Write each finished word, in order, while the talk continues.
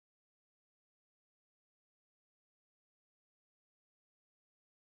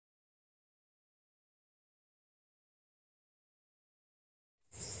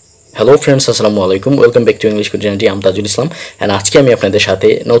Hello friends, Assalamualaikum. Welcome back to English Kuti-Nati. I'm Tajul Islam and আজকে আমি আপনাদের সাথে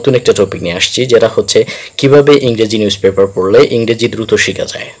নতুন একটা টপিক নিয়ে আসছি যেটা হচ্ছে কিভাবে ইংরেজি নিউজপেপার পড়লে ইংরেজি দ্রুত শেখা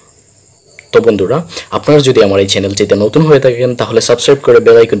যায়। তো বন্ধুরা, আপনারা যদি আমার এই চ্যানেলটিতে নতুন হয়ে থাকেন তাহলে সাবস্ক্রাইব করে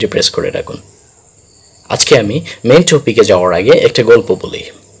বেল আইকনটি প্রেস করে রাখুন। আজকে আমি মেইন টপিকে যাওয়ার আগে একটা গল্প বলি।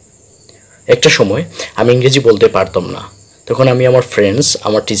 একটা সময় আমি ইংরেজি বলতে পারতাম না। তখন আমি আমার ফ্রেন্ডস,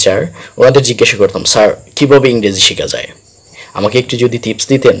 আমার টিচার ওনাদের জিজ্ঞাসা করতাম, স্যার কিভাবে ইংরেজি শেখা যায়? আমাকে একটু যদি টিপস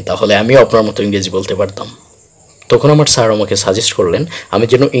দিতেন তাহলে আমিও আপনার মতো ইংরেজি বলতে পারতাম। তখন আমার স্যার আমাকে সাজেস্ট করলেন আমি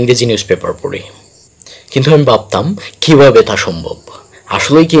যেন ইংরেজি নিউজপেপার পড়ি। কিন্তু আমি ভাবতাম কিভাবে তা সম্ভব,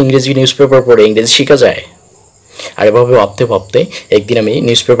 আসলেই কি ইংরেজি নিউজপেপার পড়ে ইংরেজি শেখা যায়? আর এভাবে ভাবতে ভাবতে একদিন আমি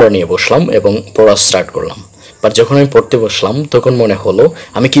নিউজপেপার নিয়ে বসলাম এবং পড়া স্টার্ট করলাম। বাট যখন আমি পড়তে বসলাম তখন মনে হলো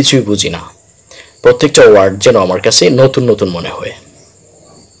আমি কিছুই বুঝি না। প্রত্যেকটা ওয়ার্ড যেন আমার কাছে নতুন নতুন মনে হয়।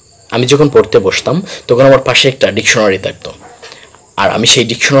 আমি যখন পড়তে বসতাম তখন আমার পাশে একটা ডিকশনারি থাকতো, আর আমি সেই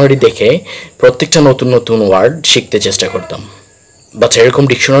ডিকশনারি দেখে প্রত্যেকটা নতুন নতুন ওয়ার্ড শিখতে চেষ্টা করতাম। বাট এরকম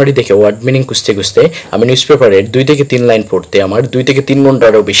ডিকশনারি দেখে ওয়ার্ড মিনিং খুঁজতে খুঁজতে আমি নিউজপেপারের 2 থেকে 3 লাইন পড়তে আমার 2 থেকে 3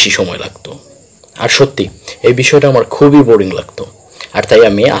 ঘন্টারও বেশি সময় লাগতো। আর সত্যি এই বিষয়টা আমার খুবই বোরিং লাগতো, আর তাই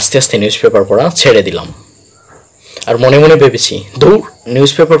আমি আস্তে আস্তে নিউজপেপার পড়া ছেড়ে দিলাম। আর মনে মনে ভেবেছি, ধুর,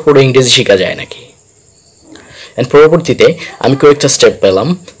 নিউজপেপার পড়ে ইংরেজি শেখা যায় নাকি? অ্যান্ড পরবর্তীতে আমি কয়েকটা স্টেপ পেলাম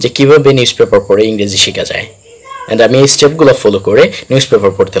যে কীভাবে নিউজপেপার পড়ে ইংরেজি শেখা যায়, অ্যান্ড আমি এই স্টেপগুলো ফলো করে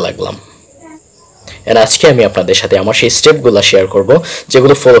নিউজপেপার পড়তে লাগলাম। অ্যান্ড আজকে আমি আপনাদের সাথে আমার সেই স্টেপগুলো শেয়ার করব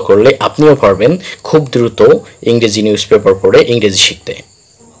যেগুলো ফলো করলে আপনিও পারবেন খুব দ্রুত ইংরেজি নিউজপেপার পড়ে ইংরেজি শিখতে।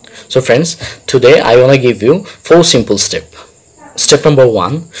 So friends, today I want to give you 4 simple steps. Step number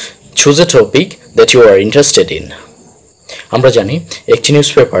 1, choose a topic that you are interested in. আমরা জানি একটি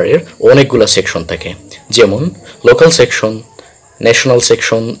নিউজপেপারের অনেকগুলো সেকশন থাকে, যেমন local section, national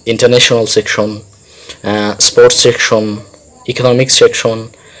section, international section, sports section, economics section,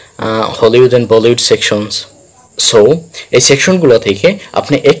 Hollywood and Bollywood sections. So এই সেকশনগুলো থেকে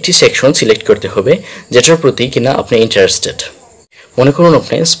আপনি একটি সেকশন সিলেক্ট করতে হবে যেটার প্রতি কিনা আপনি ইন্টারেস্টেড। মনে করুন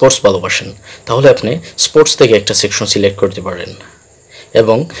আপনি স্পোর্টস ভালোবাসেন, তাহলে আপনি স্পোর্টস থেকে একটা সেকশন সিলেক্ট করতে পারেন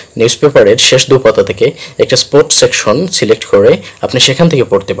এবং নিউজপেপারের শেষ 2 পাতা থেকে একটা স্পোর্টস সেকশন সিলেক্ট করে আপনি সেখান থেকে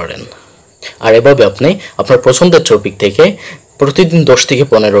পড়তে পারেন। আর এভাবে আপনি আপনার পছন্দের টপিক থেকে প্রতিদিন 10 থেকে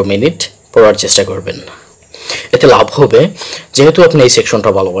 15 মিনিট পড়ার চেষ্টা করবেন। এতে লাভ হবে, যেহেতু আপনি এই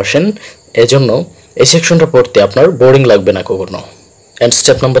সেকশনটা ভালোবাসেন, এজন্য এই সেকশনটা পড়তে আপনার বোরিং লাগবে না কখনো। অ্যান্ড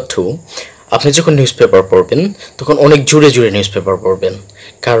স্টেপ নাম্বার 2, আপনি যখন নিউজপেপার পড়বেন তখন অনেক জুড়ে জুড়ে নিউজপেপার পড়বেন,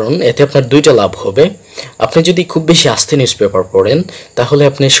 কারণ এতে আপনার 2টা লাভ হবে। আপনি যদি খুব বেশি আস্তে নিউজপেপার পড়েন তাহলে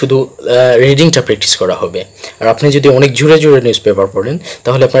আপনি শুধু রিডিংটা প্র্যাকটিস করা হবে, আর আপনি যদি অনেক জুড়ে জুড়ে নিউজপেপার পড়েন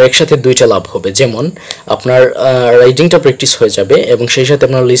তাহলে আপনার একসাথে 2টা লাভ হবে, যেমন আপনার রাইটিংটা প্র্যাকটিস হয়ে যাবে এবং সেই সাথে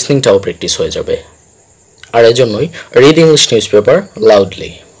আপনার লিসনিংটাও প্র্যাকটিস হয়ে যাবে। আর এজন্যই read English newspaper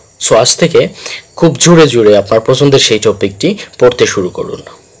loudly. So আজ থেকে খুব জুড়ে জুড়ে আপনার পছন্দের সেই টপিকটি পড়তে শুরু করুন।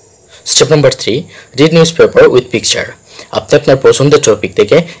 Step number 3, read newspaper with picture. আপনি আপনার পছন্দের টপিক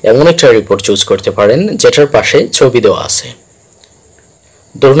থেকে এমন একটা রিপোর্ট চুজ করতে পারেন যেটার পাশে ছবি দেওয়া আছে।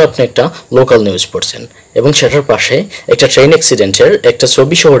 ধরুন আপনি একটা লোকাল নিউজ পড়ছেন এবং সেটার পাশে একটা ট্রেন অ্যাক্সিডেন্টের একটা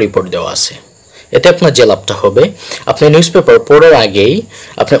ছবি সহ রিপোর্ট দেওয়া আছে। এতে আপনার যে লাভটা হবে, আপনি নিউজপেপার পড়ার আগেই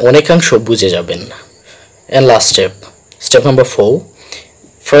আপনি অনেকাংশ বুঝে যাবেন। And last step, step number 4,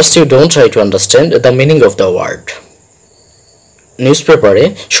 first you don't try to understand the meaning of the word. নিউজপেপারে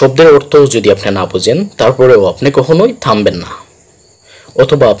শব্দের অর্থ যদি আপনি না বুঝেন তারপরেও আপনি কখনোই থামবেন না,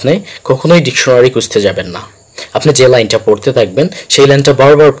 অথবা আপনি কখনোই ডিকশনারি খুঁজতে যাবেন না। আপনি যে লাইনটা পড়তে থাকবেন সেই লাইনটা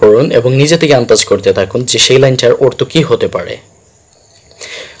বারবার পড়ুন এবং নিজে থেকে আন্দাজ করতে থাকুন যে সেই লাইনটার অর্থ কী হতে পারে।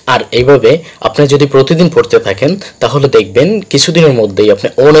 আর এইভাবে আপনি যদি প্রতিদিন পড়তে থাকেন তাহলে দেখবেন কিছুদিনের মধ্যেই আপনি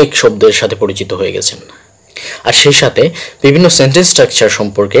অনেক শব্দের সাথে পরিচিত হয়ে গেছেন, আর সেই সাথে বিভিন্ন সেন্টেন্স স্ট্রাকচার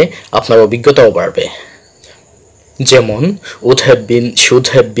সম্পর্কে আপনার অভিজ্ঞতাও বাড়বে, যেমন would have been, should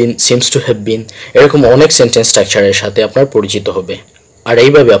have been, seems to have been, এরকম অনেক সেন্টেন্স স্ট্রাকচারের সাথে আপনার পরিচিত হবে। আর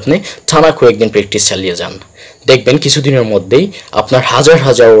এইভাবে আপনি টানা কয়েকদিন প্র্যাকটিস চালিয়ে যান, দেখবেন কিছুদিনের মধ্যেই আপনার হাজার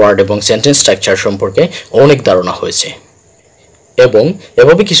হাজার ওয়ার্ড এবং সেন্টেন্স স্ট্রাকচার সম্পর্কে অনেক ধারণা হয়েছে। এবং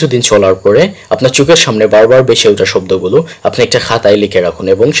এভাবে কিছুদিন চলার পরে আপনার চোখের সামনে বারবার ভেসে ওঠা শব্দগুলো আপনি একটা খাতায় লিখে রাখুন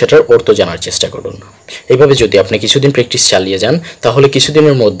এবং সেটার অর্থ জানার চেষ্টা করুন। এইভাবে যদি আপনি কিছুদিন প্র্যাকটিস চালিয়ে যান তাহলে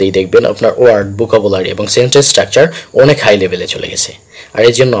কিছুদিনের মধ্যেই দেখবেন আপনার ওয়ার্ড, ভোকাবুলারি এবং সেন্টেন্স স্ট্রাকচার অনেক হাই লেভেলে চলে গেছে। আর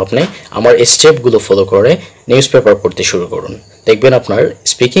এর জন্য আপনি আমার এই স্টেপগুলো ফলো করে নিউজপেপার পড়তে শুরু করুন, দেখবেন আপনার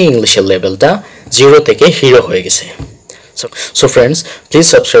স্পিকিং ইংলিশের লেভেলটা 0 থেকে হিরো হয়ে গেছে। So friends, please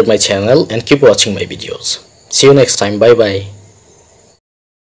subscribe my channel and keep watching my videos. See you next time. Bye bye.